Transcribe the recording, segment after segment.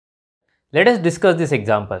Let us discuss this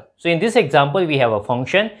example. So in this example, we have a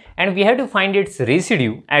function and we have to find its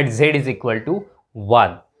residue at z is equal to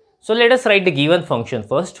 1. So let us write the given function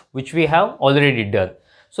first, which we have already done.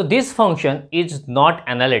 So this function is not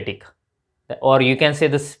analytic, or you can say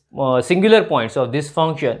the singular points of this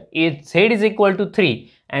function is z is equal to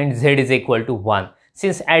 3 and z is equal to 1.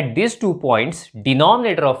 Since at these 2 points,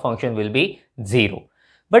 denominator of function will be 0.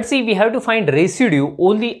 But see, we have to find residue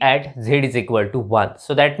only at z is equal to 1.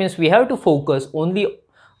 So that means we have to focus only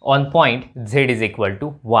on point z is equal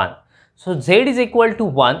to 1. So z is equal to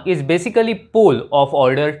 1 is basically pole of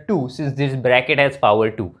order 2, since this bracket has power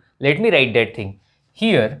 2. Let me write that thing.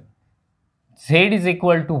 Here z is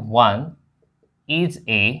equal to 1 is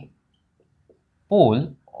a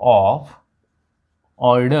pole of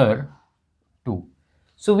order 2.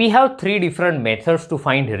 So we have 3 different methods to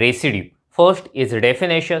find residue. First is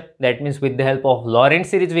definition, that means with the help of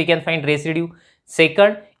Lorentz series we can find residue.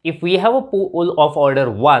 Second, if we have a pole of order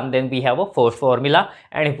 1, then we have a first formula,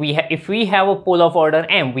 and if we have a pole of order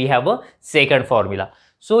m, we have a second formula.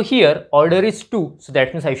 So here order is 2, so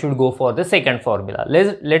that means I should go for the second formula.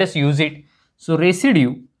 Let us use it. So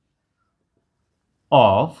residue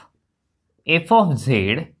of f of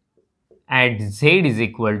z at z is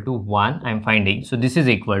equal to 1 I am finding. So this is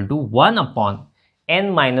equal to 1 upon n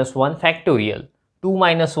minus 1 factorial. 2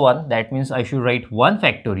 minus 1, that means I should write 1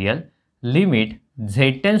 factorial, limit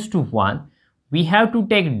z tends to 1. We have to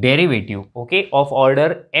take derivative, okay, of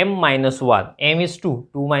order m minus 1. M is 2,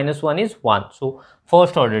 2 minus 1 is 1. So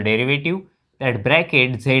first order derivative, that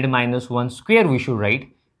bracket z minus 1 square we should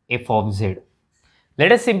write f of z.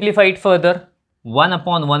 Let us simplify it further. 1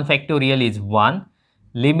 upon 1 factorial is 1.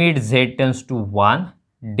 Limit z tends to 1.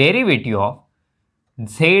 Derivative of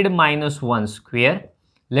z minus 1 square.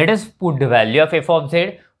 Let us put the value of f of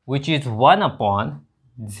z, which is 1 upon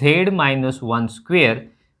z minus 1 square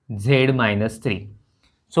z minus 3.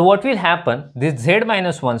 So what will happen? This z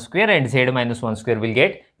minus 1 square and z minus 1 square will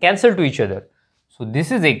get cancelled to each other. So this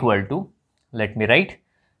is equal to, let me write,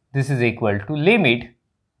 this is equal to limit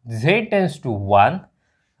z tends to 1,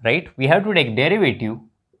 right? We have to take derivative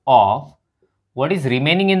of what is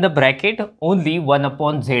remaining in the bracket, only 1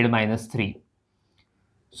 upon z minus 3.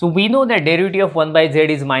 So we know that derivative of 1 by z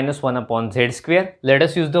is minus 1 upon z square. Let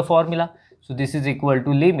us use the formula. So this is equal to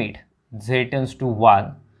limit z tends to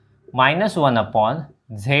 1 minus 1 upon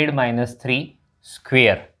z minus 3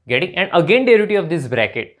 square. Getting? And again derivative of this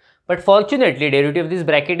bracket. But fortunately derivative of this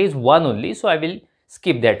bracket is 1 only. So I will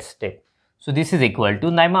skip that step. So this is equal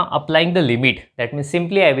to, now I am applying the limit. That means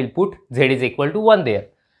simply I will put z is equal to 1 there.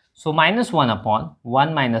 So minus 1 upon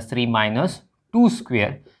 1 minus 3 minus 2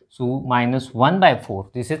 square. So minus 1 by 4.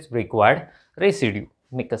 This is required residue.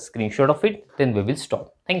 Make a screenshot of it, then we will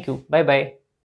stop. Thank you. Bye bye.